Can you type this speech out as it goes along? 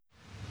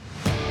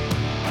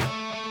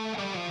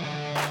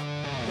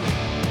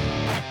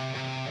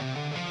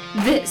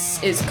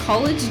This is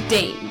College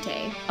Dame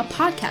Day, a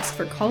podcast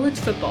for college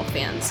football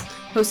fans,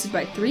 hosted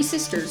by three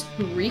sisters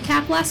who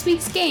recap last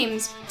week's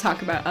games,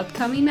 talk about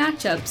upcoming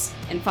matchups,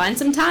 and find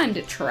some time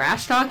to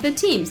trash talk the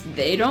teams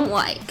they don't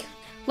like.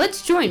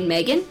 Let's join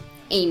Megan,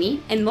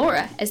 Amy, and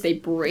Laura as they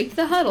break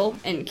the huddle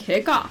and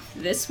kick off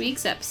this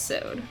week's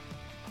episode.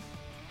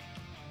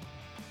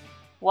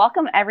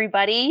 Welcome,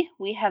 everybody.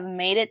 We have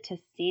made it to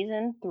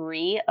season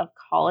 3 of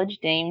College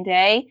Dame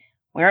Day.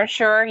 We aren't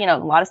sure, a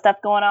lot of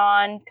stuff going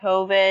on,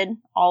 COVID,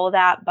 all of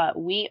that, but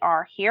we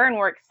are here and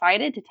we're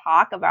excited to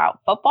talk about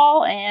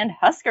football and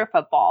Husker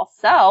football.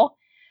 So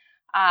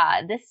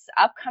this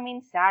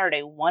upcoming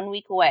Saturday, 1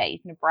 week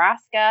away,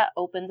 Nebraska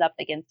opens up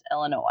against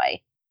Illinois.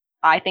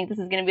 I think this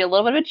is going to be a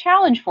little bit of a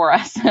challenge for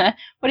us. What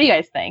do you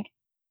guys think?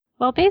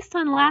 Well, based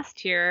on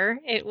last year,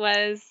 it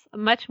was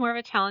much more of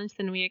a challenge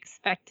than we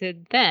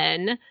expected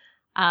then.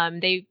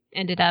 They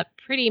ended up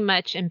pretty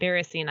much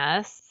embarrassing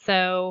us.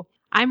 So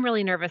I'm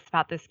really nervous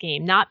about this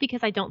game, not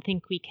because I don't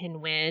think we can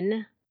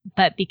win,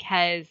 but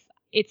because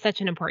it's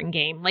such an important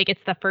game. Like,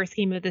 it's the first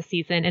game of the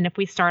season. And if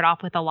we start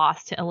off with a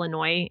loss to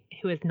Illinois,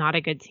 who is not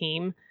a good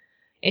team,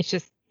 it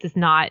just does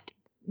not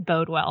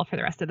bode well for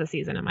the rest of the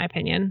season, in my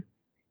opinion.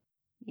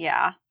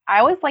 Yeah. I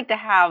always like to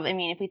have,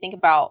 if we think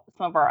about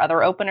some of our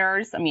other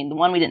openers, the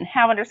one we didn't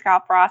have under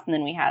Scott Frost, and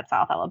then we had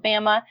South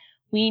Alabama.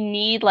 We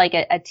need like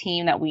a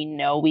team that we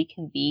know we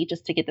can beat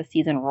just to get the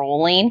season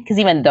rolling, because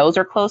even those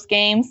are close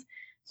games.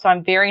 So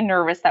I'm very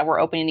nervous that we're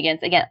opening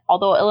against, again,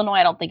 although Illinois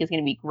I don't think is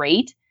going to be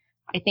great.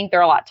 I think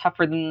they're a lot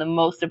tougher than the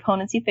most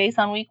opponents you face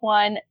on week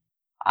 1.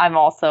 I'm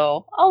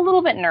also a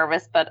little bit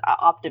nervous, but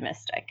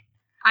optimistic.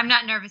 I'm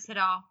not nervous at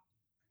all.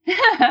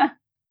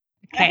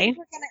 Okay.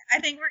 I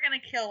think we're gonna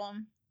kill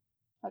them.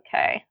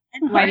 Okay.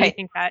 And why do you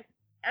think that?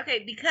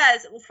 Okay,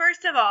 because, well,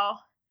 first of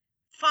all,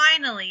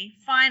 finally,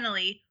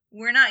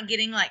 we're not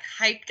getting like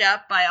hyped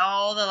up by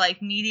all the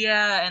like media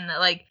and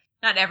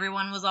not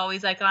everyone was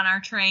always like on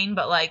our train,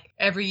 but like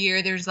every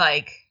year there's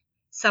like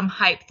some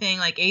hype thing.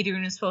 Like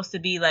Adrian is supposed to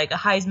be like a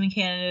Heisman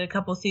candidate a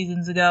couple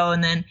seasons ago,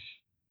 and then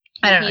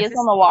I don't know. He is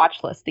on the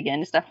watch list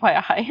again, just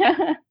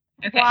FYI.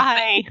 Okay.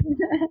 Why?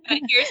 But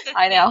here's the thing.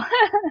 I know.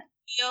 I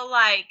feel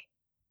like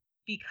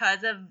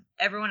because of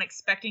everyone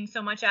expecting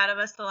so much out of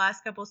us the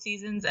last couple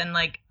seasons and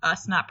like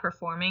us not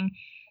performing,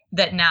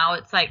 that now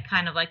it's like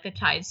kind of like the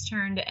tide's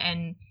turned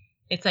and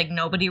it's like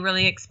nobody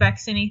really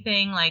expects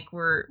anything. Like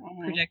we're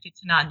projected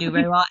to not do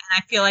very well. And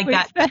I feel like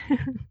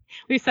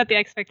we set the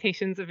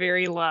expectations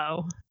very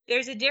low.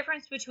 There's a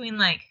difference between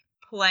like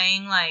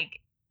playing like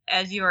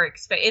as you're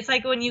it's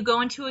like when you go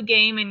into a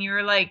game and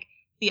you're like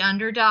the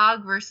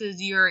underdog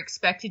versus you're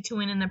expected to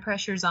win and the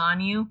pressure's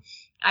on you.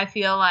 I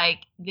feel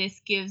like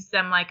this gives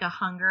them like a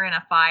hunger and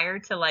a fire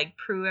to like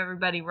prove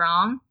everybody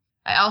wrong.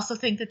 I also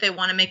think that they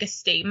want to make a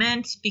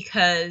statement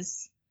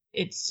because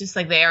it's just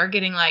like they are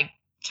getting like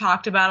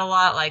talked about a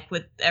lot, like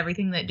with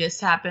everything that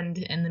just happened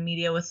in the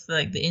media with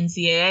like the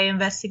NCAA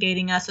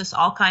investigating us, just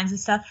all kinds of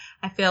stuff.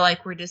 I feel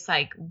like we're just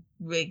like,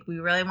 we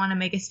really want to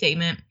make a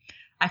statement.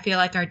 I feel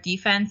like our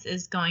defense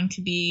is going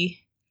to be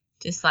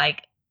just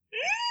like,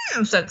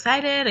 I'm so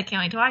excited. I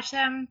can't wait to watch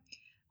them.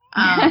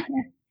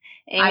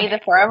 Amy,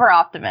 the forever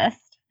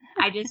optimist.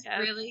 I just I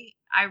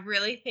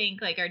really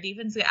think like our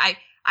defense,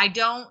 I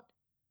don't,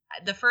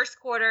 the first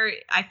quarter,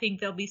 I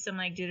think there'll be some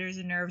like jitters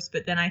and nerves,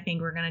 but then I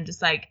think we're going to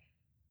just like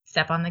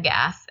step on the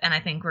gas and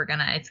I think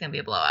it's going to be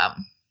a blowout.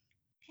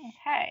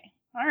 Okay.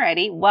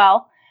 Alrighty.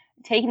 Well,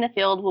 taking the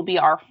field will be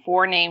our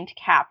 4 named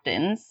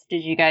captains.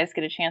 Did you guys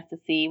get a chance to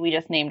see? We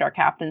just named our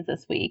captains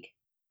this week.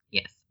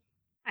 Yes.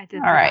 I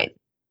did. All right.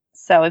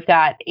 So we've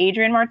got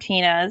Adrian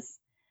Martinez.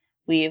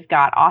 We've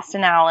got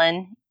Austin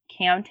Allen,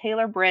 Cam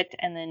Taylor-Britt,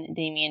 and then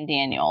Damian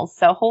Daniels.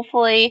 So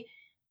hopefully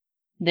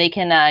they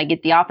can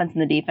get the offense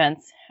and the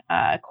defense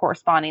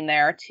corresponding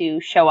there to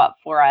show up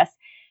for us.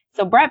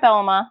 So Brett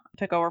Bielema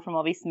took over from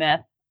Lovie Smith.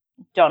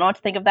 Don't know what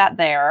to think of that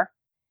there.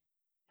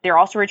 They're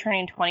also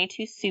returning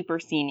 22 super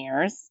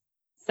seniors.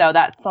 So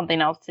that's something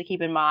else to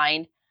keep in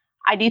mind.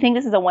 I do think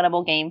this is a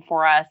winnable game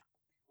for us.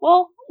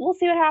 Well, we'll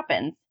see what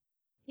happens.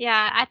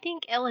 Yeah, I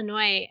think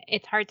Illinois,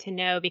 it's hard to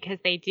know because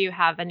they do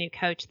have a new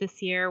coach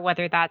this year,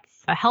 whether that's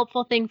a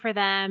helpful thing for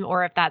them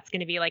or if that's going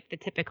to be like the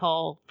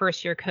typical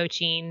first year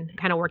coaching,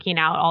 kind of working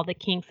out all the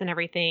kinks and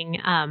everything.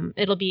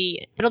 It'll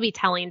be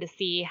telling to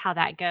see how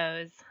that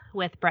goes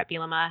with Brett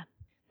Bielema.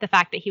 The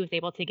fact that he was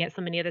able to get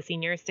so many of the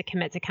seniors to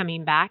commit to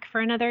coming back for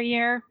another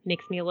year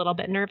makes me a little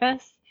bit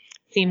nervous.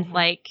 Seems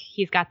like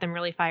he's got them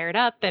really fired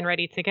up and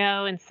ready to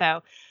go. And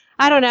so,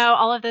 I don't know,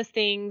 all of those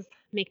things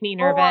make me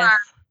nervous.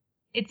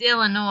 It's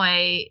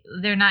Illinois.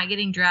 They're not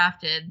getting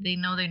drafted. They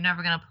know they're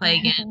never going to play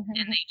again.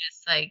 And they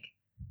just, like,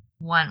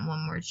 want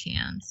one more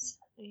chance.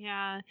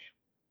 Yeah.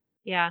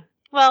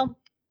 Well,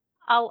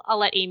 I'll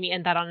let Amy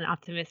end that on an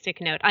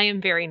optimistic note. I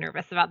am very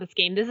nervous about this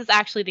game. This is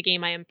actually the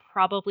game I am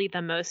probably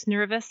the most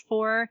nervous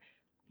for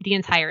the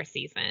entire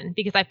season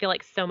because I feel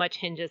like so much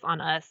hinges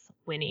on us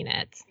winning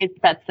it. It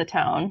sets the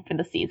tone for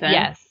the season.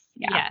 Yes.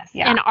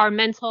 And our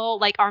mental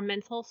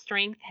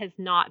strength has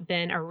not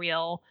been a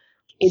real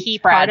It's key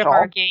part of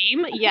our fragile.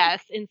 game.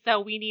 Yes. And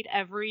so we need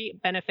every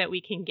benefit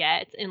we can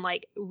get in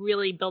like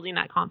really building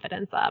that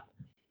confidence up.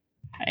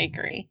 I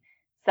agree.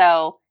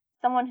 So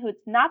someone who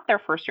it's not their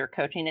first year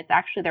coaching, it's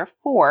actually their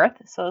fourth.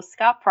 So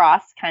Scott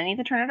Frost kind of needs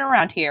to turn it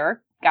around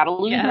here. Got a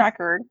losing Yes.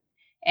 record,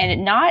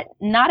 and not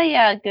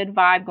a good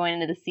vibe going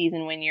into the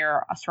season when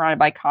you're surrounded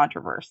by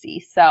controversy.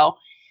 So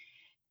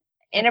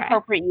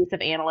inappropriate use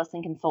of analysts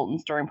and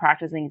consultants during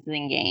practices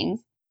and games.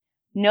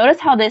 Notice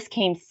how this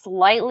came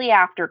slightly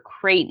after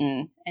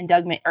Creighton and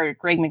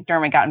Greg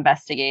McDermott got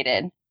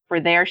investigated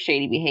for their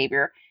shady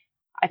behavior.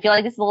 I feel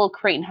like this is a little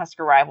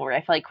Creighton-Husker rivalry.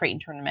 I feel like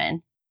Creighton turned them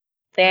in.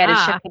 They had to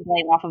shift the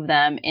blame off of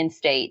them in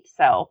state,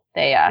 so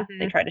they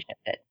tried to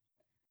shift it.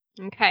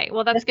 Okay,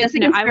 well that's good Just to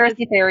a know.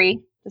 conspiracy theory.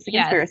 Just a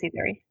Yes. conspiracy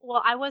theory.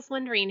 Well, I was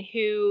wondering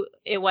who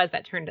it was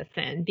that turned us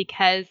in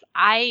because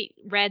I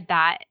read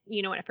that,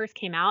 when it first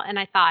came out, and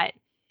I thought,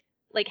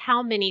 like,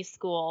 how many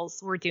schools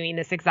were doing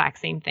this exact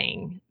same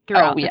thing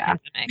throughout the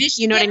pandemic?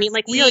 You know what I mean?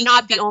 Like, we are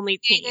not the only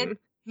team.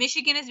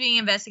 Michigan is being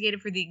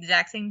investigated for the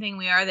exact same thing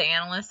we are, the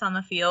analysts on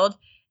the field,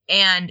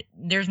 and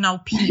there's no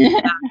peep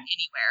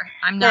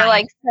anywhere. They're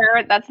like,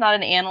 sir, that's not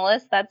an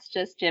analyst. That's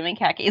just Jim and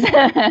khakis.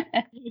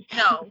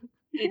 No,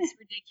 it's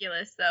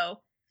ridiculous,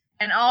 though.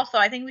 And also,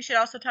 I think we should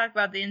also talk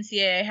about the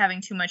NCAA having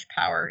too much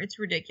power. It's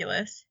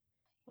ridiculous.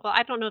 Well,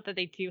 I don't know that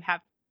they do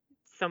have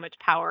so much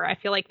power. I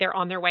feel like they're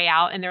on their way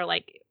out, and they're,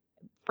 like,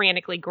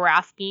 frantically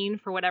grasping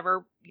for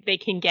whatever they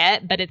can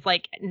get, but it's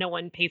like no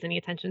one pays any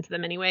attention to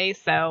them anyway.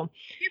 So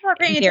people are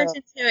paying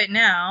attention to it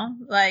now,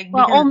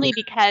 only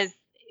because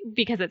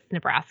it's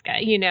Nebraska.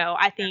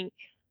 I think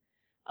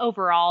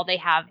overall they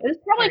have. It was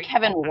probably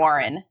Kevin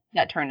Warren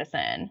that turned us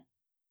in.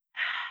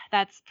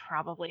 That's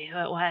probably who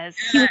it was.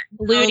 He was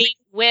colluding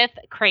with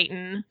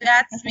Creighton.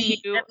 That's me.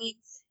 That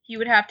means he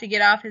would have to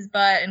get off his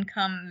butt and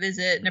come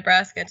visit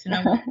Nebraska to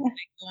know what's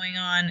going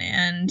on,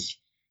 and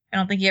I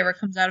don't think he ever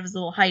comes out of his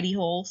little hidey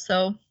hole,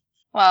 so.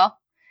 Well,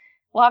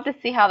 we'll have to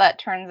see how that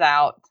turns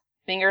out.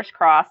 Fingers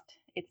crossed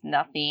it's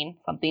nothing,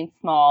 something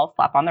small,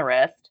 slap on the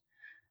wrist.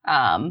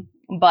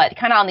 But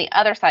kind of on the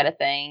other side of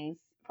things,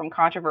 from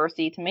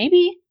controversy to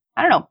maybe,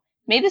 I don't know,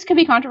 maybe this could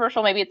be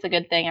controversial, maybe it's a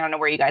good thing, I don't know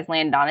where you guys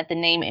landed on it, the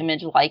name,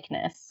 image,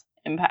 likeness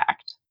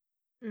impact.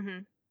 Mm-hmm.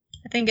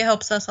 I think it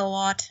helps us a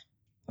lot,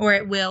 or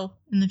it will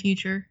in the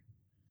future.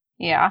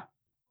 Yeah.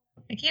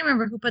 I can't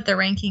remember who put the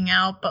ranking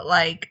out, but,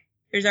 like,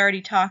 there's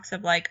already talks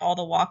of, like, all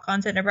the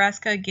walk-ons at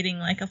Nebraska getting,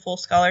 like, a full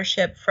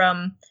scholarship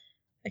from,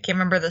 I can't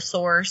remember the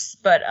source,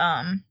 but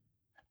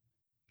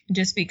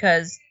just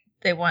because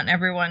they want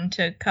everyone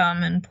to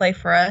come and play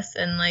for us.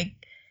 And, like,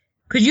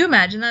 could you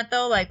imagine that,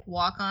 though? Like,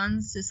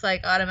 walk-ons just,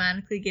 like,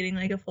 automatically getting,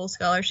 like, a full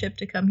scholarship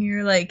to come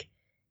here? Like,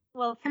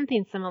 well,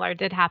 something similar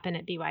did happen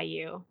at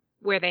BYU,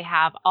 where they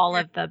have all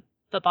of the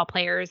football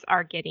players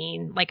are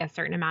getting, like, a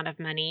certain amount of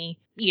money.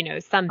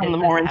 Some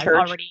business has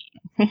already,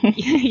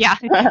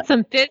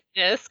 some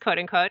business, quote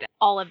unquote.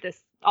 All of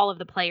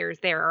the players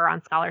there are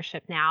on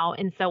scholarship now.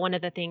 And so one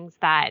of the things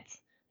that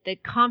the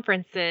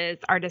conferences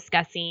are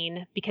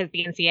discussing, because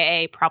the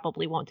NCAA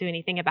probably won't do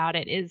anything about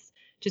it, is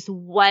just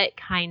what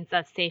kinds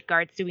of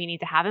safeguards do we need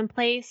to have in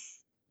place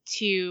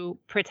to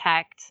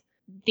protect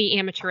the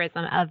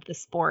amateurism of the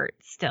sport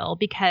still?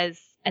 Because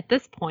at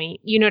this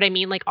point, you know what I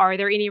mean? Like, are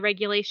there any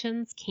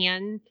regulations?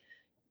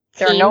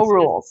 There are no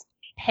rules.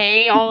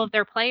 Pay all of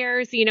their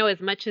players, as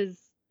much as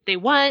they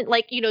want,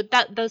 like,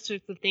 those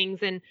sorts of things,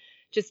 and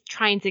just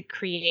trying to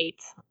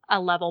create a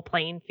level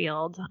playing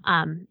field.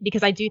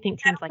 Because I do think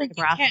teams like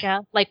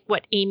Nebraska, like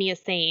what Amy is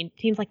saying,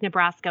 teams like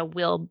Nebraska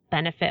will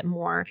benefit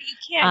more.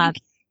 You can't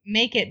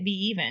make it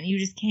be even. You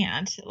just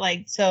can't.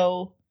 Like,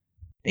 so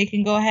they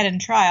can go ahead and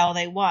try all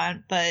they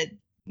want, but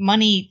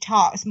money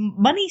talks.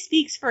 Money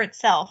speaks for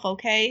itself,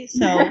 okay?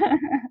 So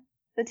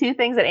the two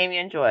things that Amy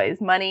enjoys,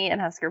 money and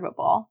Husker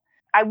football.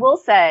 I will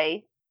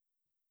say,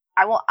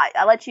 I'll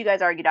let you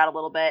guys argue it out a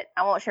little bit.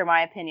 I won't share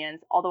my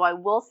opinions, although I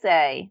will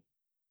say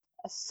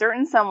a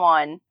certain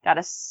someone got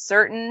a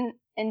certain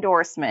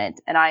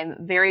endorsement, and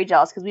I'm very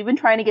jealous because we've been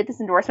trying to get this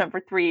endorsement for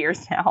 3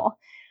 years now.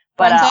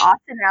 But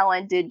Austin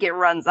Allen did get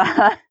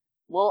Runza.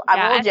 Well, I'm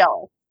a little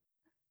jealous.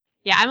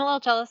 Yeah, I'm a little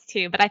jealous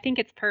too, but I think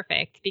it's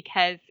perfect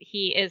because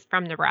he is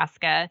from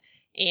Nebraska,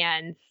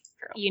 and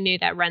you knew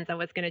that Runza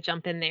was going to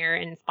jump in there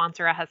and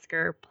sponsor a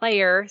Husker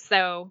player.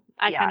 So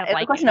I kind of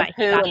like it's a question of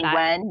who and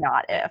when,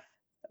 not if.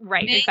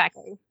 Right,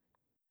 exactly.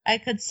 I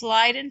could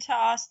slide into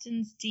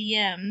Austin's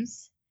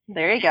DMs.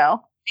 There you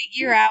go.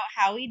 Figure out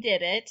how he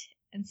did it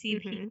and see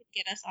if he can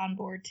get us on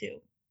board too.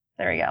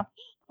 There you go.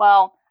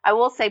 Well, I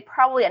will say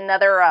probably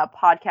another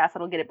podcast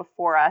that'll get it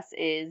before us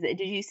is,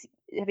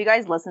 have you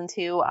guys listened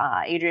to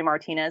Adrian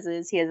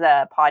Martinez's? He has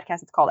a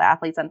podcast. It's called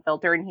Athletes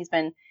Unfiltered, and he's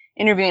been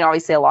interviewing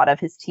obviously a lot of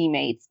his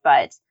teammates,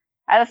 but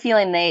I have a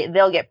feeling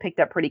they'll get picked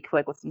up pretty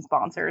quick with some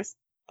sponsors.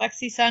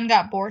 Lexi's son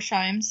got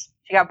Borsheims.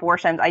 She got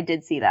Borsheims. I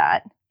did see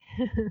that.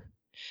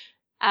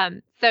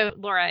 So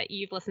Laura,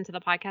 you've listened to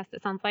the podcast,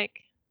 it sounds like?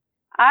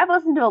 I've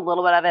listened to a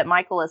little bit of it.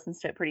 Michael listens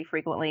to it pretty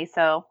frequently,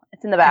 so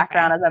it's in the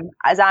background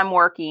as I'm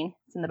working.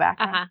 It's in the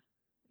background.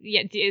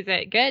 Yeah, is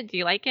it good? Do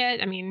you like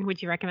it? I mean,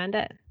 would you recommend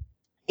it?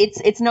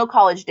 It's no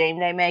College Game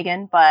Day,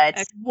 Megan, but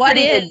Okay. What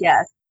pretty is? good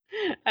guess.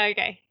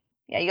 Okay.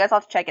 Yeah, you guys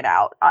have to check it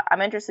out.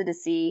 I'm interested to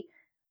see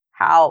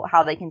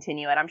how they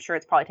continue it. I'm sure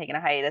it's probably taking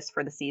a hiatus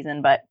for the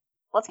season, but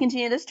let's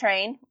continue this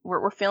train.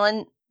 We're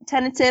feeling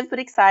tentative but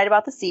excited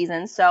about the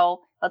season,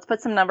 so let's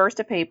put some numbers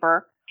to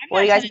paper. What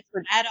do you guys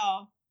at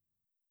all?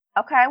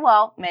 Okay,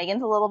 well,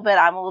 Megan's a little bit,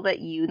 I'm a little bit,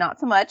 you not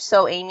so much.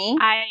 So Amy,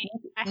 I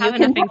you have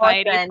can enough tell us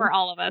anxiety then. for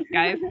all of us,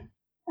 guys.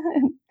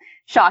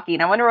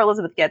 Shocking. I wonder where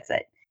Elizabeth gets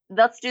it.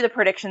 Let's do the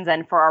predictions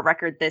then for our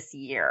record this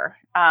year.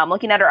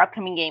 Looking at our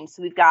upcoming games,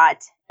 so we've got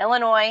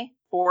Illinois,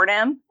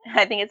 Fordham.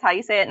 I think it's how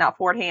you say it, not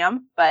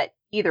Fordham, but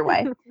either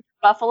way.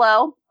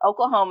 Buffalo,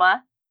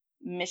 Oklahoma,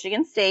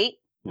 Michigan State,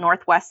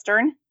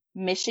 Northwestern,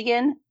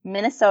 Michigan,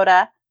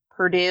 Minnesota,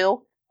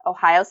 Purdue,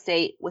 Ohio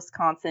State,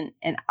 Wisconsin,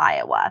 and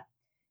Iowa.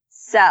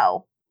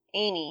 So,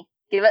 Amy,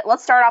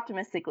 let's start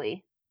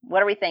optimistically.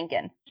 What are we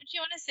thinking? Don't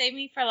you want to save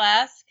me for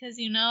last? Because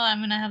you know I'm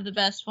going to have the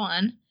best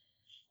one.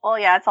 Well,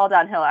 yeah, it's all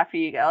downhill after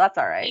you go. That's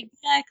all right.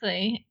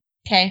 Exactly.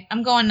 Okay,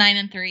 I'm going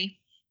 9-3.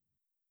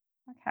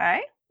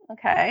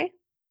 Okay.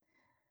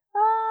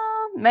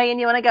 Megan,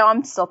 you want to go?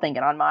 I'm still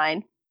thinking on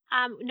mine.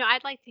 No,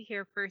 I'd like to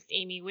hear first,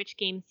 Amy. Which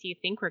games do you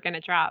think we're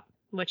gonna drop?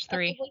 Which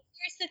three? Okay, well,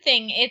 here's the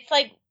thing.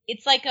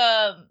 It's like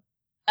a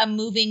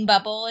moving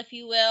bubble, if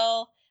you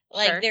will.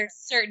 Like Sure. there's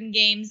certain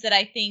games that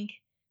I think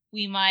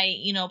we might,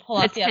 pull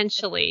off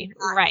Potentially,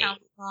 the right.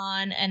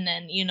 on, and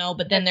then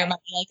but then there Okay.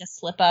 might be like a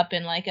slip up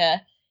in like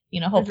a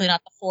hopefully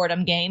not the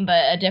Fordham game,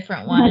 but a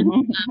different one.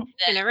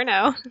 You never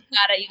know.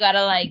 You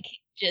gotta like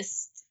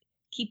just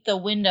keep the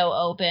window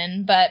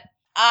open. But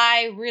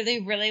I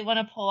really, really want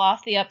to pull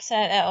off the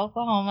upset at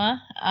Oklahoma.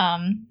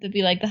 That'd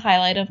be like the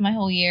highlight of my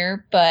whole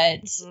year.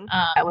 But Mhm.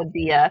 That would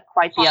be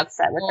quite the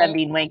upset with them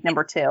being ranked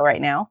number 2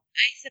 right now.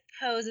 I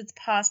suppose it's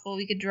possible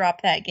we could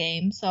drop that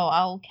game, so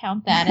I'll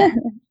count that as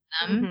them.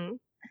 Mhm.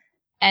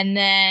 And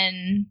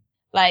then,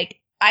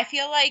 like, I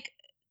feel like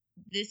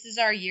this is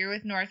our year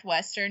with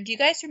Northwestern. Do you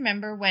guys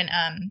remember when,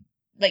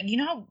 like, you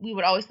know how we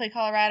would always play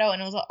Colorado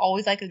and it was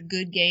always like a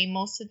good game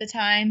most of the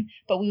time,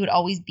 but we would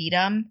always beat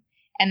them?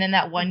 And then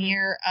that one Mhm.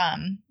 year,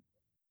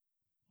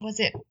 was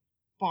it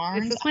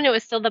Barnes? Is this when it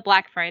was still the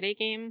Black Friday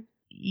game?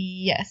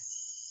 Yes.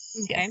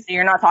 Okay. Yes. So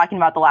you're not talking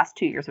about the last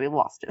 2 years we've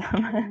lost to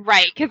them.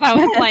 Right, because I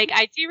was like,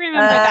 I do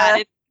remember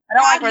that. It's I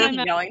don't like where where this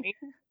this is going.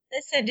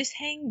 Listen, just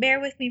bear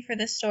with me for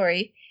this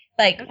story.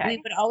 Like, Okay. we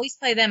would always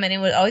play them and it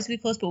would always be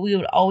close, but we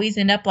would always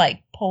end up,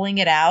 like, pulling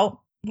it out.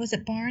 Was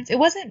it Barnes? It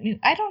wasn't,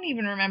 I don't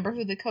even remember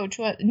who the coach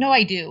was. No,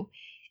 I do.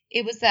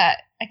 It was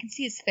that, I can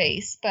see his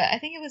face, but I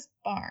think it was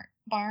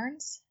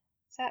Barnes.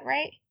 Is that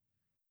right?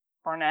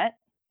 Barnett.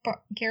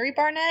 Gary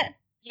Barnett?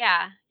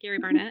 Yeah, Gary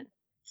Barnett.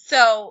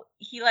 So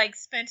he like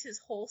spent his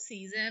whole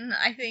season,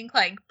 I think,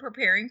 like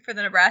preparing for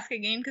the Nebraska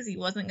game because he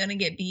wasn't going to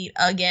get beat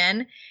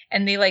again.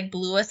 And they like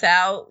blew us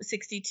out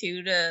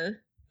 62-36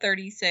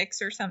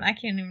 or something. I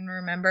can't even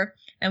remember.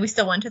 And we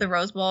still went to the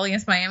Rose Bowl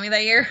against Miami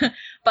that year.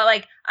 But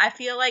like, I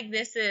feel like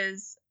this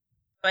is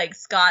like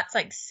Scott's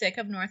like sick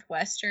of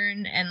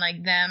Northwestern and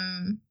like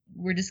them.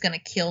 We're just going to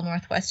kill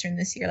Northwestern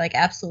this year, like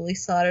absolutely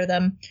slaughter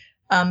them.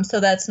 So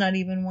that's not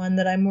even one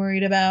that I'm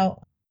worried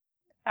about.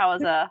 That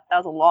was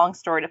a long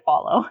story to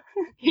follow.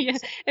 Yeah,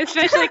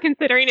 especially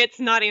considering it's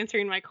not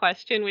answering my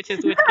question, which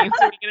is which games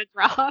are we going to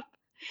drop?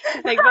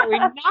 It's like, but we're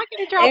not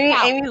going to drop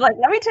out. Amy's like,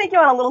 let me take you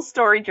on a little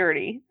story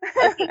journey.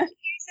 Here's the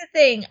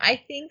thing. I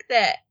think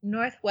that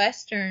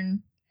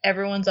Northwestern,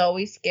 everyone's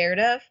always scared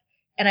of.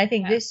 And I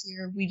think this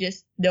year we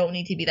just don't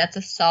need to be. That's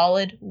a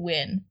solid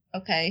win.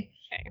 Okay.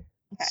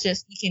 It's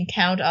just, we can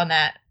count on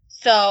that.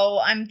 So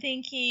I'm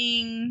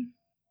thinking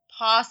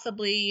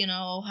possibly,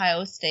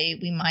 Ohio State,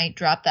 we might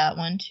drop that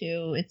one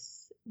too.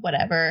 It's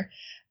whatever.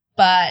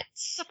 But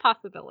It's a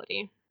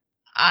possibility.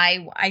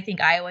 I think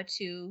Iowa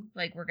too,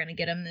 like we're going to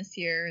get them this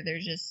year. They're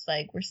just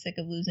like, we're sick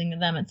of losing to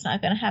them. It's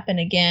not going to happen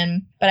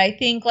again. But I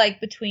think like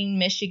between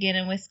Michigan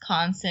and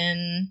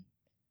Wisconsin,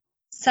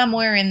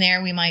 somewhere in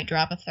there, we might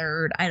drop a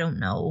third. I don't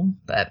know,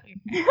 but.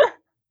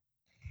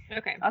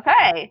 Okay.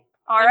 Okay.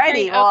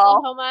 Alrighty. Well, Well,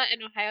 Oklahoma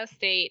and Ohio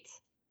State,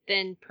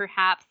 then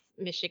perhaps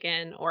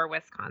Michigan or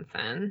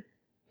Wisconsin.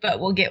 But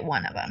we'll get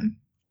one of them.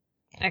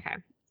 Okay.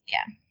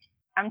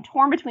 I'm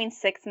torn between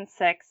 6-6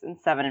 and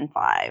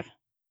 7-5.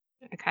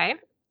 Okay.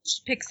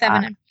 Pick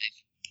 7 and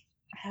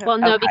Well,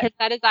 no, Okay. because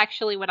that is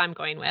actually what I'm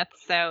going with.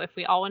 So if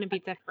we all want to be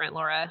different,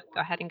 Laura,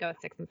 go ahead and go with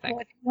 6 and 6.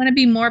 If you want to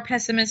be more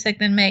pessimistic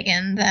than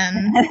Megan,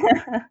 then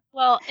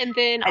Well, and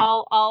then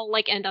I'll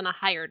like end on a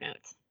higher note.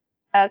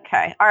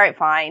 Okay. All right.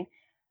 Fine.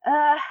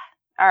 All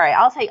right.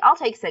 I'll take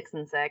 6-6,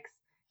 and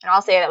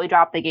I'll say that we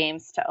drop the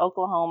games to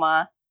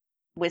Oklahoma,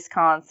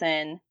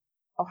 Wisconsin,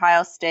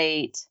 Ohio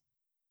State.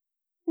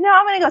 No,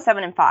 I'm gonna go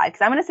 7-5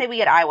 because I'm gonna say we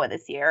get Iowa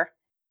this year.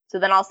 So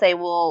then I'll say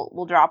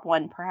we'll drop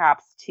one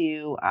perhaps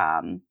to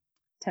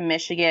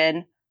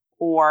Michigan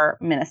or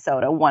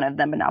Minnesota, one of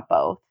them, but not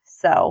both.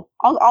 So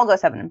I'll go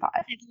 7-5.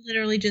 I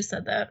literally just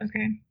said that.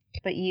 Okay.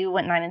 But you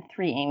went 9-3,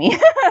 Amy.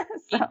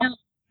 So.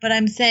 But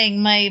I'm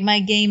saying my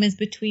game is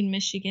between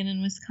Michigan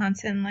and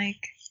Wisconsin.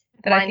 Like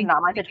that. Mine's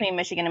not. Mine's between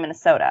Michigan and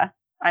Minnesota.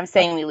 I'm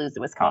saying we lose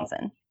to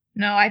Wisconsin.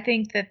 No, I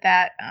think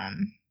that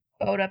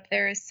boat up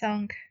there is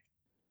sunk.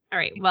 All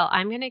right. Well,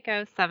 I'm going to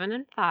go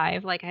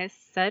 7-5. Like I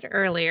said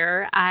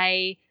earlier,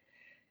 I'm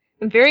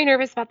very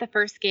nervous about the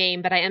first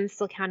game, but I am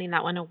still counting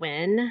that one a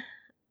win.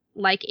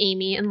 Like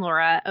Amy and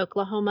Laura,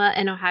 Oklahoma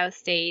and Ohio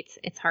State,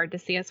 it's hard to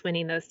see us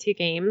winning those two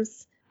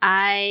games.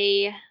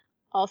 I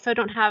also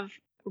don't have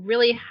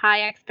really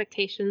high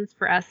expectations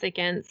for us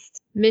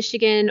against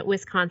Michigan,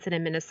 Wisconsin,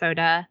 and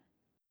Minnesota.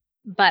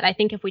 But I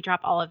think if we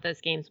drop all of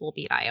those games, we'll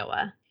beat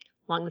Iowa.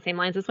 Along the same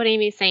lines as what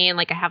Amy's saying,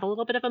 like I have a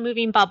little bit of a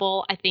moving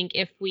bubble. I think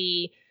if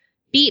we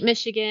beat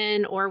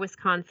Michigan or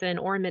Wisconsin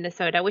or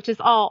Minnesota, which is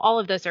all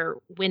of those are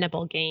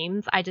winnable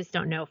games, I just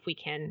don't know if we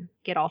can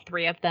get all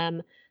three of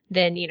them.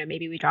 Then,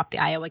 maybe we drop the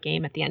Iowa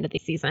game at the end of the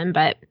season.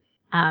 But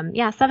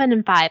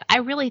 7-5. I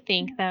really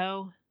think,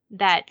 though,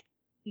 that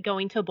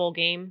going to a bowl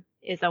game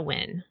is a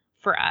win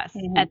for us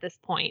at this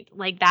point.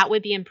 Like that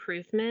would be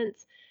improvement,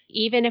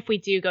 even if we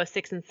do go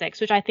 6-6,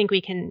 which I think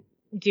we can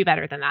do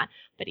better than that.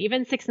 But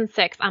even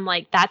 6-6, I'm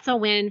like, that's a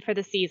win for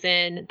the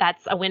season.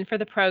 That's a win for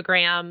the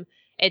program.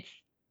 It's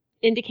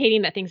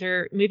indicating that things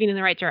are moving in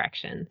the right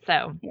direction.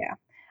 So yeah,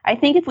 I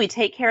think if we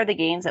take care of the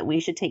games that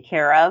we should take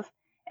care of,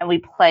 and we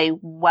play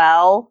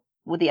well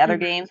with the other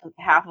games, with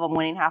half of them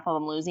winning, half of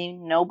them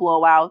losing, no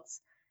blowouts,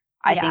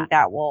 I think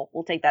that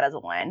we'll take that as a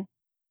win.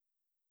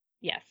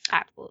 Yes,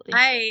 absolutely.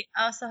 I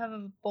also have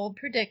a bold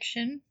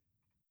prediction.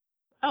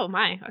 Oh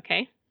my,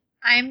 okay.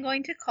 I'm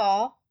going to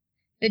call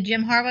that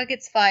Jim Harbaugh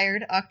gets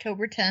fired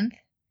October 10th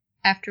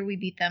after we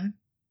beat them.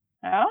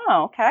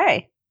 Oh,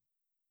 okay.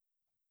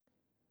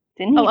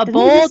 A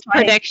bold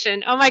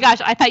prediction. Oh my gosh,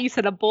 I thought you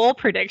said a bowl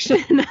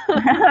prediction.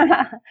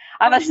 I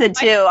thought you said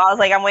two. I was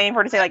like, I'm waiting for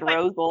her to say like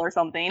Rose Bowl or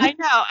something. I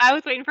know. I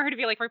was waiting for her to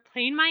be like, we're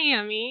playing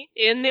Miami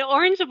in the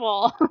Orange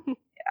Bowl.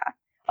 Yeah.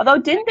 Although,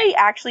 didn't they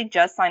actually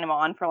just sign him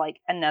on for like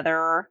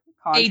another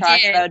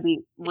contract? That would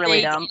be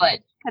really dumb, but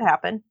could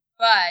happen.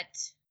 But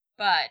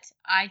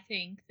I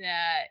think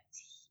that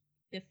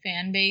the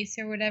fan base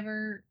or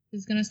whatever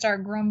is going to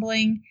start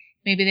grumbling.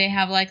 Maybe they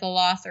have like a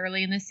loss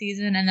early in the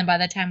season, and then by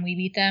the time we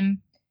beat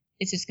them,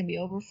 it's just going to be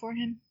over for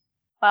him.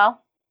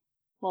 Well,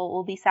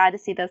 we'll be sad to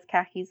see those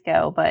khakis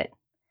go, but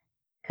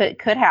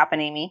could happen,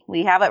 Amy.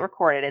 We have it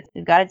recorded.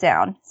 We've got it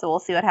down, so we'll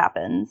see what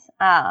happens.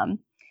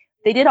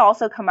 They did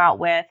also come out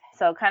with,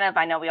 so kind of,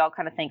 I know we all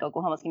kind of think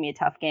Oklahoma's going to be a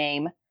tough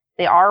game.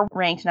 They are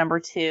ranked number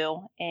 2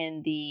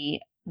 in the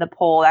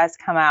poll that has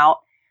come out,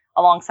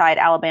 alongside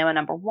Alabama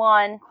number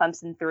 1,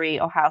 Clemson 3,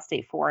 Ohio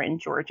State 4,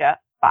 and Georgia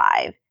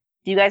 5.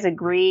 Do you guys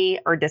agree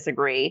or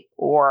disagree,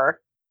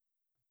 or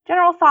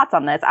general thoughts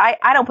on this? I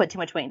don't put too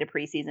much weight into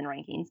preseason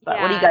rankings, but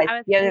what do you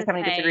guys have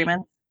any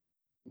disagreements?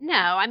 No,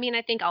 I mean,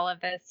 I think all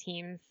of those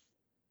teams,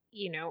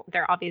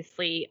 they're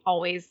obviously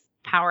always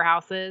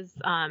powerhouses.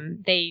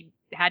 They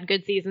had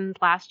good seasons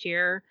last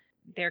year.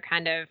 They're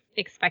kind of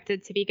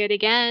expected to be good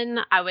again.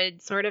 I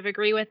would sort of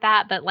agree with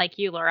that, but like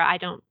you, Laura, I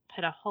don't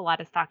put a whole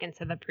lot of stock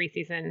into the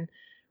preseason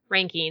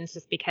rankings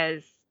just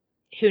because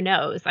who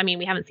knows? I mean,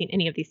 we haven't seen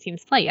any of these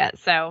teams play yet,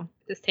 so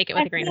just take it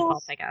with a grain of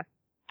salt, I guess.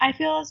 I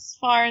feel as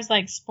far as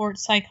like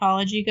sports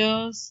psychology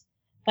goes,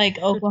 like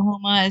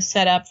Oklahoma is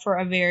set up for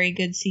a very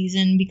good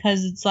season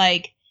because it's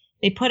like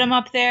they put them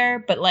up there,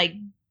 but like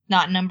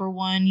not number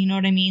 1, you know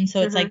what I mean?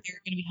 So it's like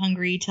they're going to be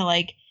hungry to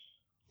like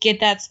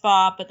get that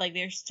spot, but like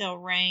they're still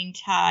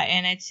ranked high,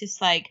 and it's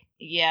just like,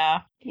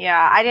 yeah.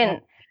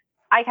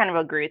 I kind of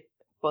agree with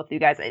both of you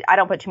guys. I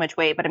don't put too much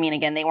weight, but I mean,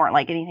 again, they weren't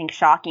like anything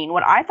shocking.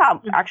 What I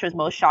thought actually was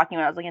most shocking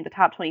when I was looking at the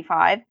top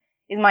 25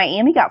 is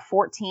Miami got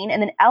 14,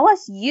 and then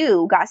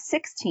LSU got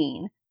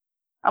 16.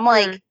 I'm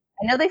like,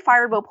 I know they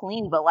fired Bo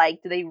Pelini, but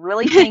like, do they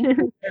really think they're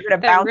going to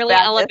bounce really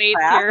back elevates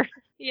this fast? your?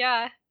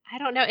 Yeah, I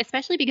don't know,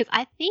 especially because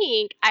I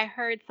think I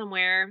heard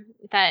somewhere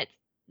that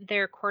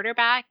their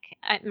quarterback,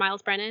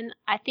 Miles Brennan,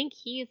 I think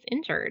he's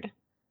injured.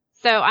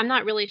 So I'm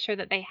not really sure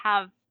that they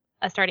have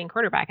a starting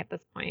quarterback at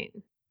this point.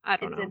 I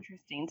don't know. It's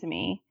interesting to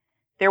me.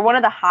 They're one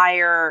of the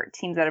higher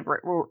teams that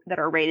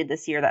are rated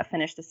this year that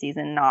finished the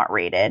season not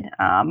rated.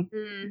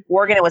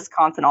 Oregon and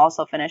Wisconsin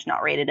also finished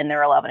not rated, and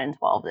they're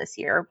 11-12 this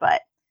year.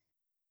 But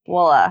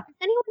we'll. Does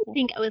anyone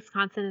think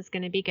Wisconsin is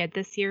going to be good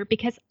this year?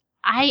 Because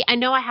I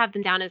know I have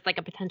them down as like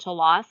a potential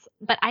loss,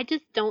 but I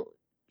just don't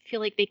feel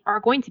like they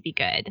are going to be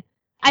good.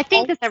 I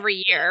think this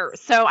every year,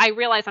 so I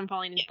realize I'm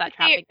falling into that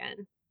trap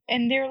again.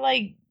 And they're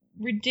like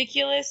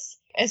ridiculous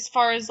as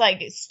far as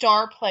like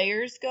star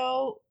players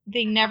go.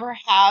 They never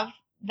have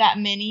that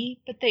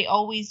many, but they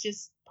always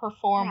just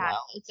perform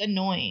well. It's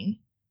annoying.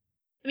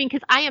 I mean,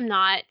 because I am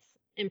not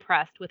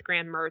impressed with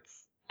Graham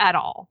Mertz at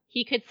all.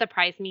 He could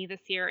surprise me this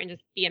year and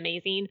just be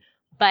amazing,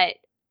 but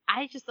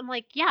I'm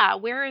like, yeah,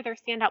 where are their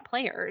standout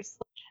players?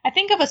 I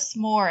think of a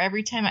s'more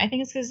every time. I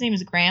think it's because his name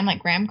is Graham, like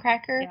graham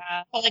cracker.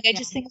 Yeah. But like I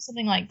just think of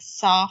something like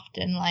soft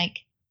and like,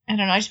 I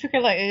don't know. I just picture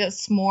like a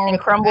s'more and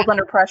with crumbles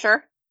under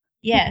pressure.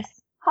 Yes.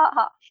 Ha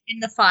ha. In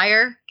the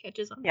fire.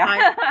 Catches on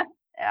fire.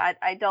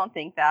 I don't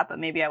think that, but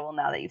maybe I will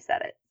now that you've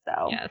said it.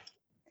 So Yes.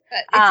 But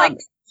it's like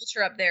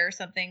culture up there or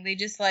something. They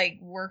just like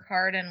work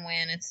hard and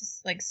win. It's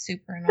just like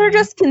super annoying. they're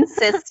just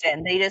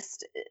consistent.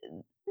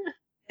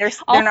 They're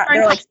not.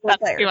 They're like skill up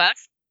to players.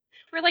 us.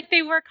 We're like,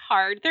 they work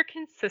hard. They're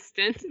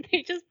consistent.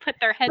 They just put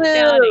their heads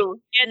down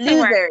and get to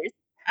work. Losers.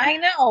 I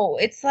know.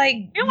 It's like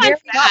Who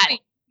wants that?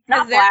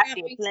 Not they're not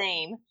flashy. It's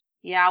lame.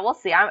 Yeah, we'll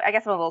see. I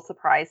guess I'm a little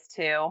surprised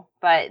too,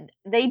 but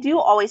they do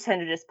always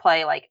tend to just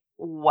play like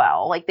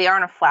well. Like they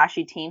aren't a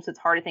flashy team, so it's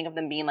hard to think of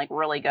them being like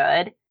really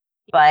good.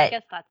 But I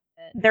guess that's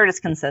it. they're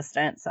just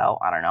consistent, so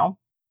I don't know.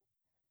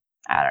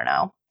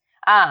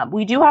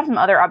 We do have some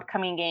other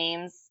upcoming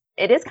games.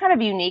 It is kind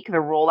of unique, the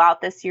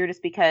rollout this year,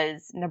 just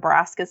because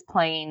Nebraska's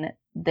playing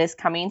this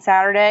coming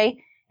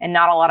Saturday, and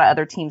not a lot of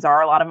other teams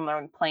are. A lot of them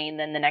are playing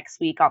then the next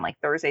week on like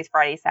Thursdays,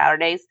 Fridays,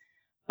 Saturdays.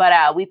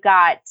 But we've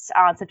got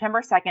on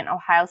September 2nd,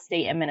 Ohio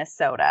State and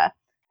Minnesota.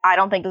 I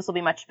don't think this will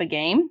be much of a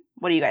game.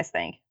 What do you guys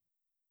think?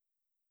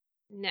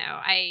 No,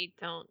 I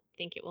don't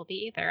think it will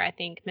be either. I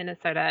think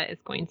Minnesota is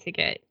going to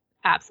get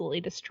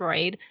absolutely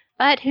destroyed.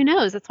 But who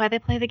knows? That's why they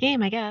play the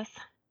game, I guess.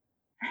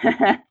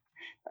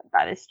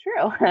 That is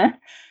true.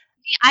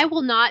 I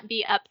will not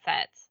be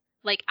upset.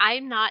 Like,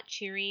 I'm not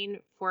cheering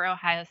for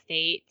Ohio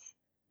State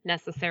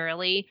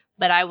necessarily,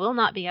 but I will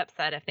not be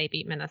upset if they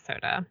beat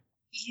Minnesota.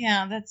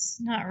 Yeah, that's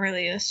not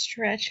really a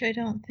stretch, I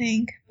don't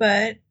think.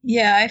 But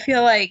yeah, I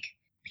feel like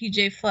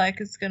PJ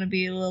Fleck is going to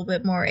be a little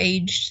bit more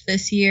aged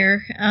this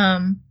year.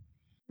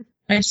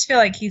 I just feel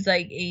like he's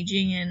like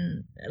aging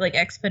and like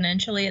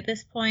exponentially at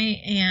this point,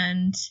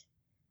 and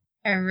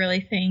I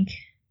really think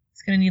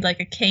he's going to need like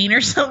a cane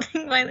or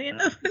something by the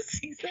end of the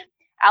season.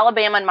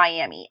 Alabama and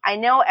Miami. I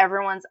know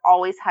everyone's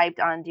always hyped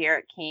on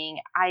Derek King.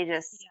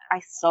 I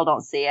still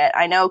don't see it.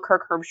 I know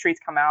Kirk Herbstreit's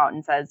come out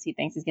and says he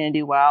thinks he's going to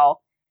do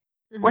well.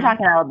 Mm-hmm. We're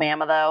talking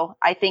Alabama, though.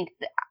 I think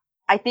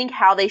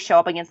how they show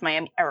up against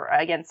Miami or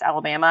against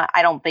Alabama,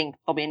 I don't think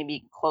they'll be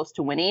any close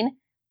to winning.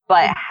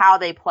 But how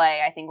they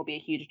play, I think, will be a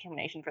huge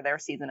determination for their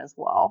season as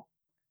well.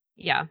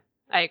 Yeah,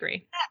 I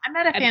agree. I'm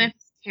not a fan of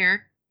his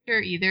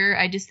character either.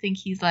 I just think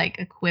he's like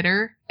a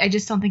quitter. I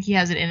just don't think he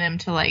has it in him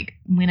to like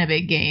win a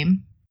big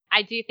game.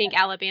 I do think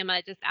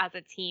Alabama, just as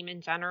a team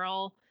in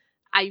general,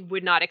 I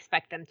would not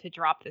expect them to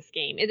drop this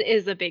game. It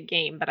is a big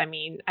game, but I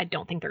mean, I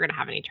don't think they're going to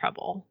have any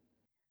trouble.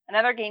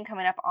 Another game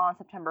coming up on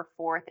September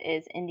 4th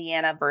is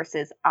Indiana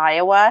versus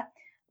Iowa.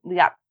 We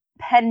got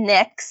Penn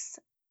Nix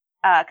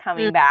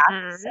coming back,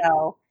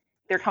 so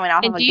they're coming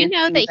off of a good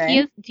season.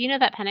 Do you know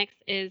that Penix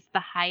is the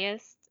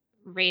highest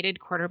rated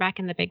quarterback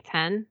in the Big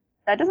Ten?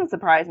 That doesn't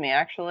surprise me,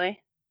 actually.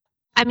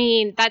 I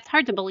mean, that's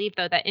hard to believe,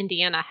 though, that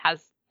Indiana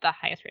has the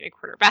highest rated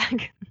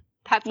quarterback.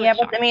 But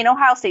I mean,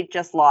 Ohio State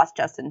just lost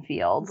Justin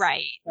Fields.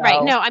 Right.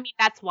 No, I mean,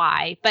 that's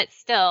why. But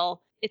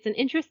still, it's an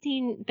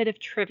interesting bit of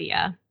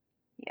trivia.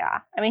 Yeah.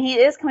 I mean, he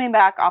is coming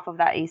back off of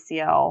that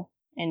ACL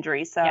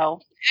injury, so. Yeah.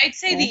 I'd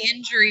say the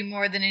injury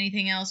more than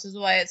anything else is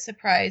why it's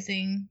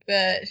surprising.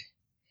 But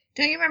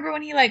don't you remember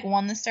when he, like,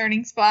 won the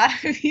starting spot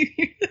a few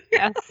years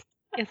ago?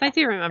 Yes, I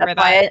do remember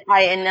that.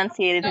 I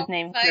enunciated his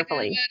name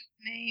carefully. His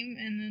name,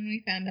 and then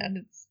we found out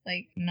it's,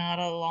 like, not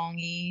a long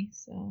E,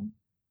 so.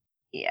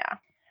 Yeah.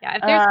 Yeah,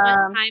 if there's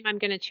one time I'm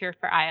going to cheer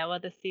for Iowa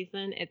this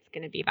season, it's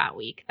going to be that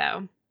week,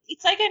 though.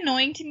 It's, like,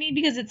 annoying to me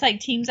because it's, like,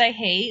 teams I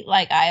hate,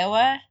 like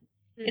Iowa.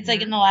 Mm-hmm. It's,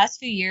 like, in the last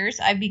few years,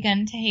 I've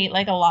begun to hate,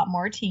 like, a lot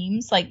more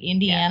teams, like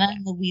Indiana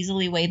and the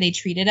weaselly way they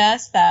treated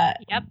us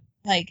that,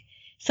 like,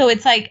 so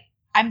it's, like,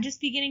 I'm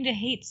just beginning to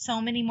hate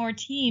so many more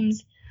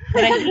teams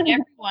that I hate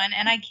everyone,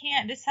 and I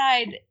can't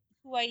decide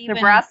who I even...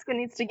 Nebraska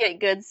needs to get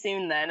good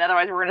soon, then.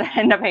 Otherwise, we're going to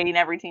end up hating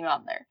every team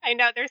out there. I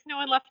know. There's no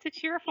one left to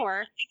cheer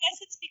for. I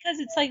guess it's because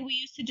it's like we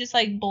used to just,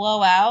 like,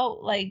 blow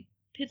out, like,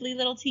 piddly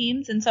little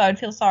teams, and so I'd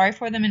feel sorry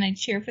for them and I'd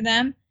cheer for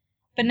them.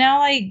 But now,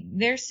 like,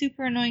 they're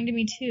super annoying to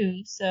me,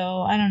 too,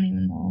 so I don't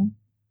even know.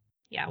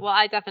 Yeah, well,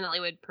 I definitely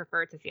would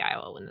prefer to see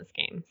Iowa win this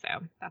game,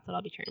 so that's what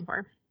I'll be cheering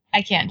for.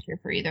 I can't cheer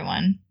for either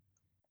one.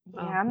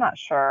 Yeah, I'm not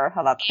sure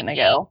how that's going to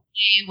go.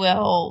 They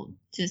will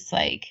just,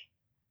 like,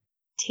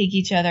 take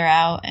each other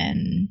out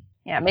and...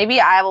 Yeah,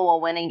 maybe Iowa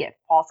will win and get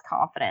false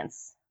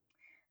confidence.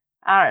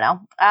 I don't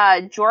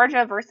know.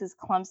 Georgia versus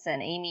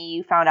Clemson. Amy,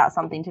 you found out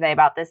something today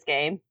about this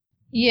game.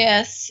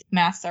 Yes,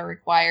 masks are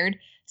required.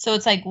 So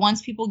it's like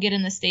once people get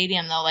in the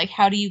stadium, though, like,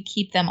 how do you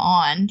keep them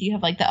on? Do you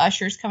have, like, the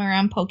ushers coming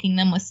around poking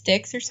them with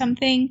sticks or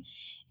something?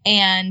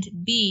 And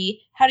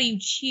B, how do you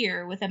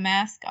cheer with a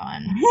mask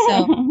on?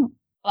 So...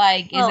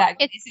 Like, is that?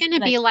 It's going to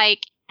be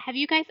like, have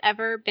you guys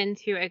ever been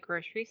to a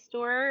grocery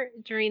store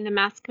during the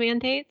mask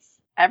mandates?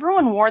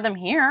 Everyone wore them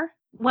here.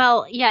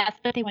 Well, yes,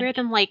 but they wear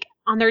them like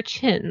on their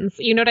chins.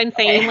 You know what I'm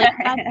saying? Like,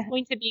 that's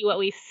going to be what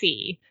we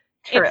see.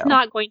 True. It's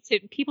not going to,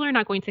 people are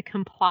not going to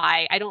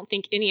comply. I don't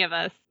think any of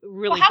us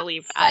really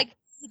believe that. Like,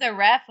 the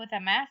ref with a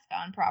mask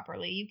on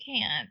properly, you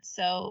can't.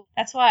 So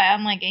that's why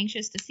I'm like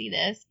anxious to see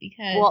this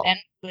because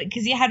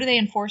how do they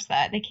enforce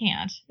that? They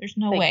can't. There's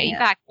no way.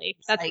 Exactly.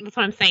 That's what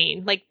I'm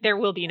saying. Like, there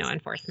will be no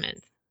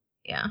enforcement.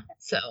 Yeah.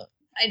 So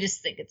I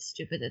just think it's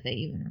stupid that they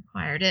even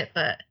required it.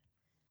 But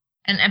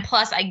and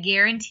plus, I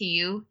guarantee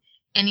you,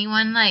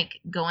 anyone like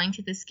going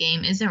to this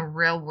game isn't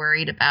real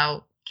worried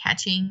about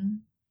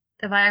catching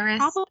the virus.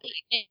 Probably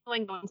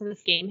anyone going to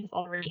this game has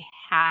already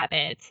had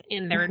it,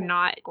 and they're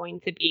not going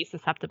to be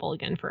susceptible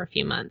again for a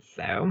few months.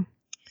 So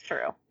It's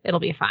true. it'll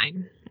be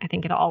fine. I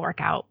think it'll all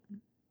work out.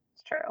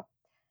 It's true.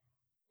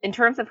 In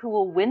terms of who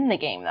will win the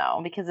game, though,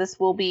 because this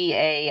will be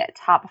a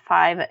top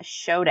 5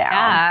 showdown.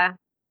 Yeah.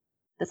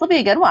 This will be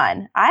a good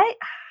one. I'm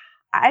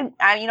going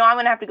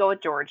to have to go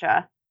with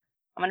Georgia.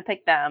 I'm going to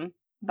pick them,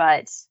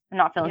 but I'm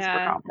not feeling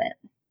super confident.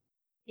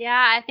 Yeah,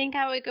 I think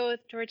I would go with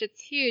Georgia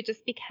too,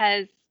 just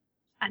because,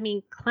 I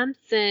mean,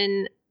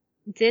 Clemson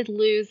did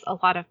lose a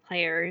lot of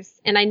players.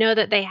 And I know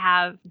that they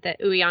have the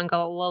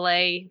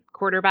Uiagalelei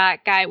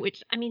quarterback guy,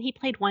 which, I mean, he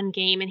played one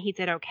game and he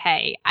did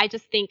okay. I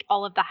just think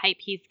all of the hype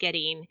he's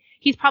getting,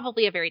 he's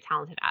probably a very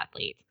talented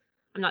athlete.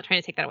 I'm not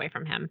trying to take that away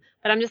from him,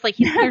 but I'm just like,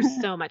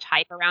 there's so much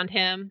hype around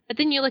him. But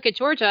then you look at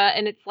Georgia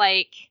and it's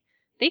like,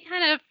 they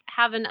kind of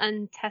have an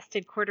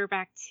untested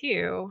quarterback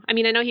too. I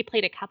mean, I know he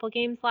played a couple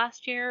games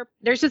last year.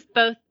 There's just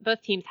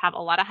both teams have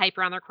a lot of hype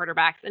around their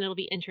quarterbacks, and it'll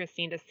be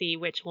interesting to see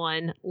which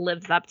one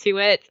lives up to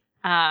it.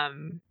 I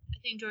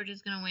think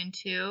Georgia's going to win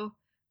too.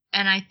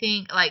 And I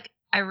think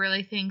I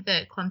really think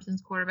that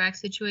Clemson's quarterback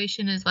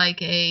situation is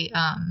like a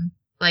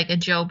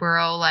Joe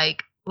Burrow,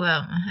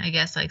 well, I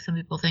guess some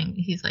people think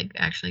he's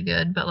actually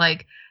good, but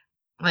like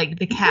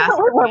the cast.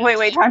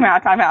 wait, time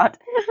out.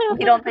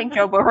 You don't think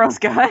Joe Burrow's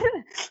good?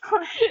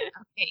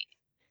 Okay.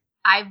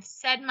 I've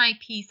said my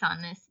piece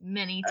on this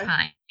many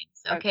times.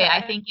 Okay.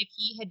 I think if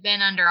he had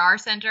been under our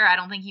center, I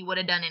don't think he would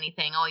have done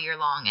anything all year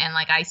long. And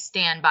I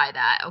stand by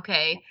that.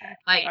 Okay.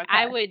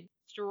 I would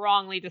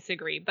strongly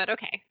disagree, but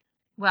okay.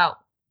 Well,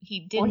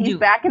 he didn't. Well, he's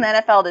back in the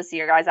NFL this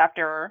year, guys,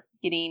 after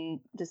getting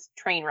just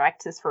train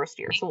wrecked his first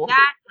year. So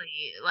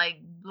exactly.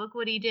 Look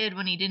what he did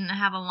when he didn't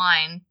have a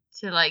line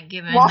to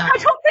give him. Well, I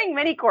don't think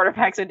many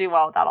quarterbacks would do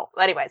well without all.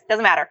 Anyways,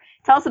 doesn't matter.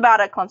 Tell us about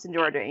Clemson,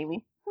 Georgia,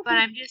 Amy. But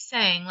I'm just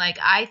saying,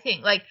 I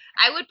think,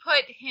 I would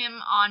put him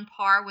on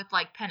par with,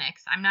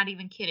 Penix. I'm not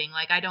even kidding.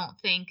 I don't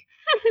think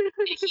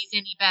he's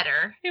any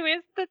better. Who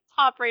is the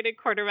top-rated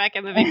quarterback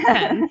in the Big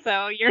Ten,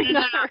 so you're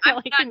not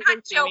really convincing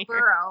not Joe me.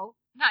 Burrow.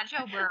 Not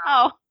Joe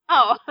Burrow.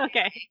 Oh,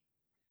 okay.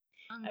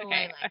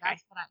 Okay.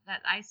 That's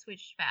what I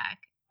switched back.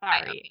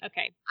 Sorry.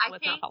 Okay. I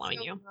think not following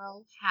Joe you.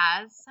 Burrow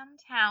has some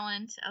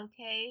talent,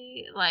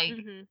 okay?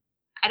 Mhm.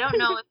 I don't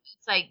know if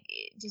it's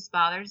it just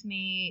bothers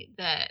me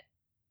that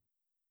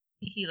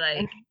he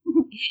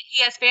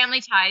he has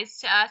family ties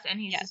to us and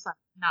he's just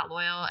not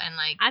loyal and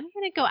I'm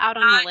gonna go out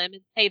on a limb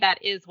and say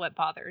that is what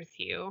bothers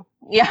you.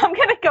 Yeah, I'm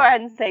gonna go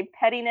ahead and say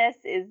pettiness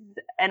is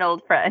an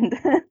old friend.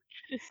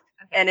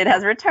 And it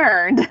has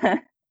returned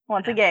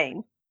once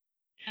again.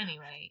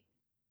 Anyway.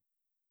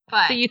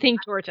 But so you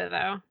think Georgia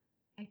though?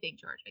 I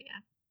think Georgia,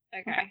 yeah.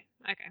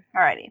 Okay.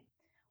 Alrighty.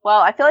 Well,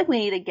 I feel like we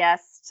need a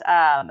guest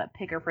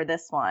picker for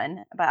this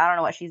one, but I don't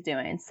know what she's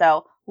doing.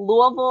 So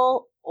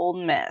Louisville,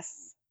 Ole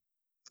Miss.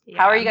 Yeah.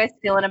 How are you guys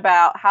feeling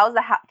about? How's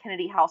the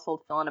Kennedy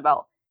household feeling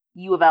about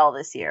U of L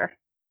this year?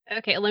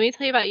 Okay, let me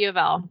tell you about U of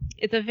L.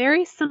 It's a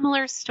very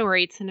similar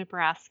story to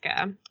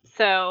Nebraska.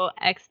 So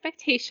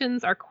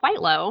expectations are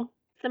quite low.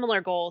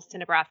 Similar goals to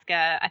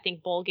Nebraska. I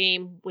think bowl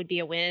game would be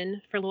a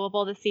win for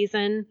Louisville this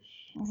season.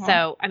 Mm-hmm.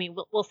 So, I mean,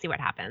 we'll see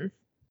what happens.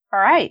 All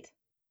right.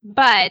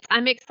 But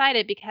I'm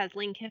excited because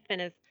Lane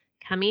Kiffin is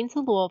coming to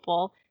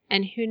Louisville,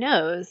 and who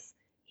knows,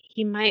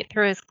 he might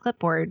throw his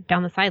clipboard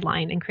down the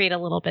sideline and create a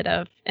little bit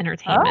of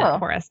entertainment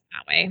for us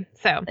that way.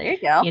 So there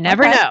you go. You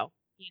never know.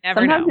 You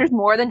never Sometimes know. There's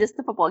more than just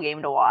a football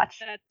game to watch.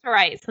 That's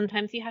right.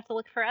 Sometimes you have to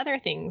look for other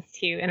things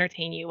to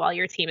entertain you while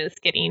your team is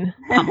getting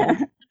pummeled.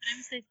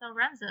 Sometimes they sell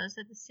Renzo's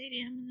at the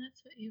stadium, and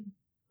that's what you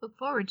look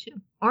forward to.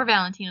 Or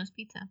Valentino's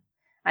Pizza.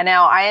 I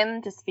know. I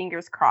am just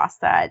fingers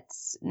crossed that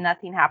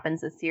nothing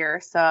happens this year.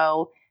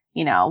 So,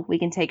 we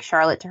can take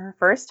Charlotte to her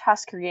first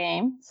Husker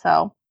game.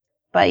 So,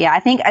 but yeah, I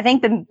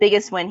think the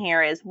biggest win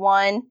here is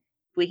 1, if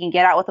we can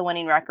get out with a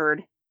winning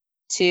record.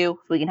 2,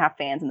 if we can have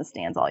fans in the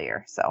stands all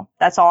year. So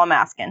that's all I'm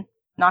asking.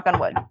 Knock on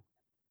wood.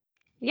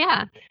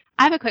 Yeah.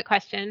 I have a quick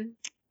question.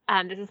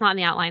 This is not in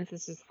the outlines.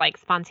 This is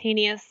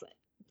spontaneous.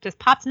 Just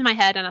popped into my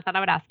head, and I thought I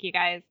would ask you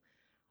guys.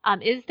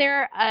 Is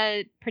there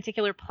a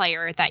particular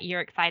player that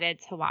you're excited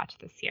to watch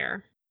this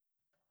year?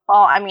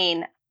 Well, I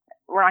mean,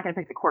 we're not going to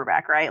pick the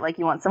quarterback, right?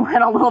 You want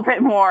someone a little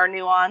bit more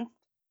nuanced?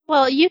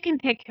 Well, you can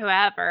pick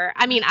whoever.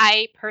 I mean,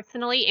 I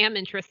personally am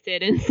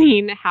interested in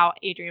seeing how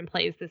Adrian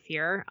plays this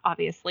year.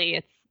 Obviously,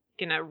 it's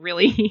going to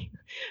really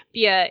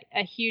be a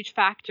huge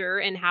factor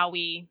in how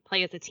we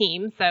play as a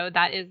team. So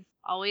that is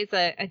always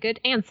a good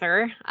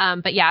answer.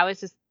 But yeah,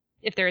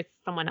 if there's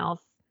someone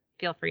else,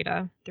 feel free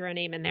to throw a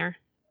name in there.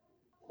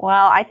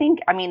 Well,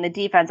 the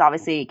defense,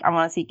 obviously, I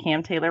want to see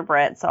Cam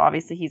Taylor-Britt. So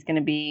obviously he's going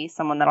to be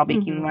someone that I'll be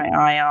keeping my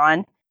eye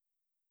on.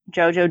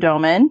 JoJo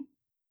Domann.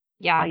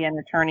 Yeah. Again,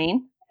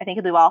 returning. I think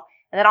he'll do well.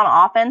 And then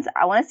on offense,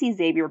 I want to see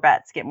Xavier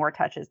Betts get more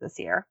touches this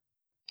year.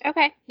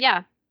 Okay.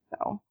 Yeah.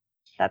 So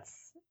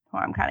that's who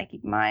I'm kind of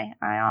keeping my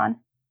eye on.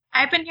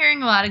 I've been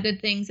hearing a lot of good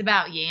things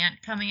about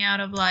Yant coming out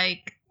of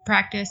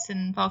practice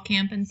and fall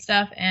camp and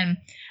stuff. And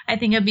I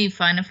think it'd be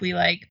fun if we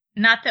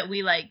not that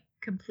we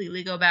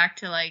completely go back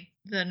to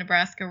the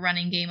Nebraska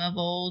running game of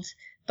old,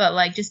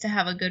 but just to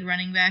have a good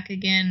running back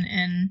again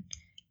and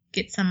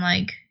get some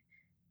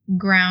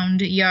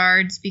ground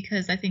yards,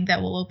 because I think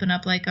that will open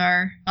up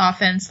our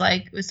offense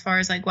as far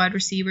as wide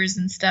receivers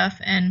and stuff.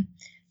 And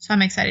so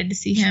I'm excited to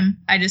see him.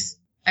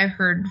 I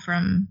heard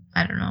from,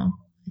 I don't know,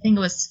 I think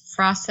it was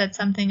Frost said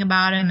something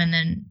about him, and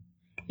then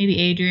maybe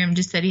Adrian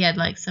just said he had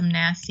some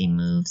nasty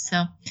moves.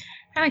 So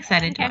I'm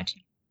excited to watch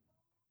him.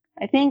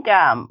 I think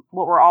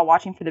what we're all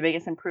watching for the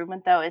biggest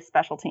improvement, though, is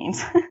special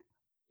teams.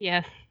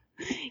 Yes,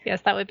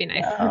 that would be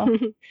nice.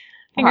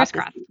 Fingers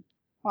crossed.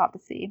 We'll have to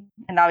see.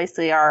 And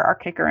obviously our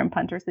kicker and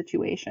punter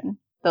situation.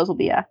 Those will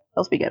be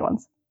good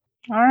ones.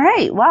 All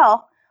right.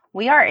 Well,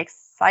 we are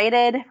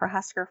excited for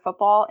Husker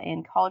football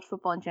and college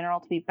football in general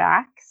to be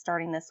back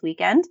starting this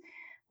weekend.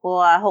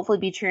 We'll hopefully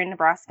be cheering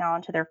Nebraska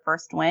on to their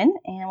first win,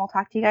 and we'll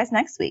talk to you guys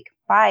next week.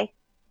 Bye.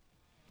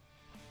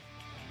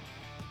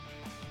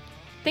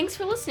 Thanks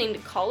for listening to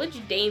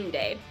College Dame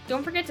Day.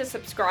 Don't forget to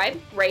subscribe,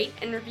 rate,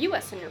 and review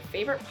us on your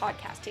favorite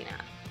podcasting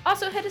app.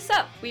 Also hit us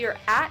up. We are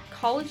at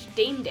College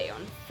Dame Day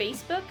on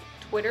Facebook,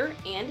 Twitter,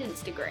 and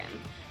Instagram.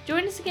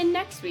 Join us again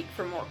next week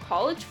for more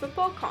college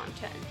football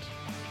content.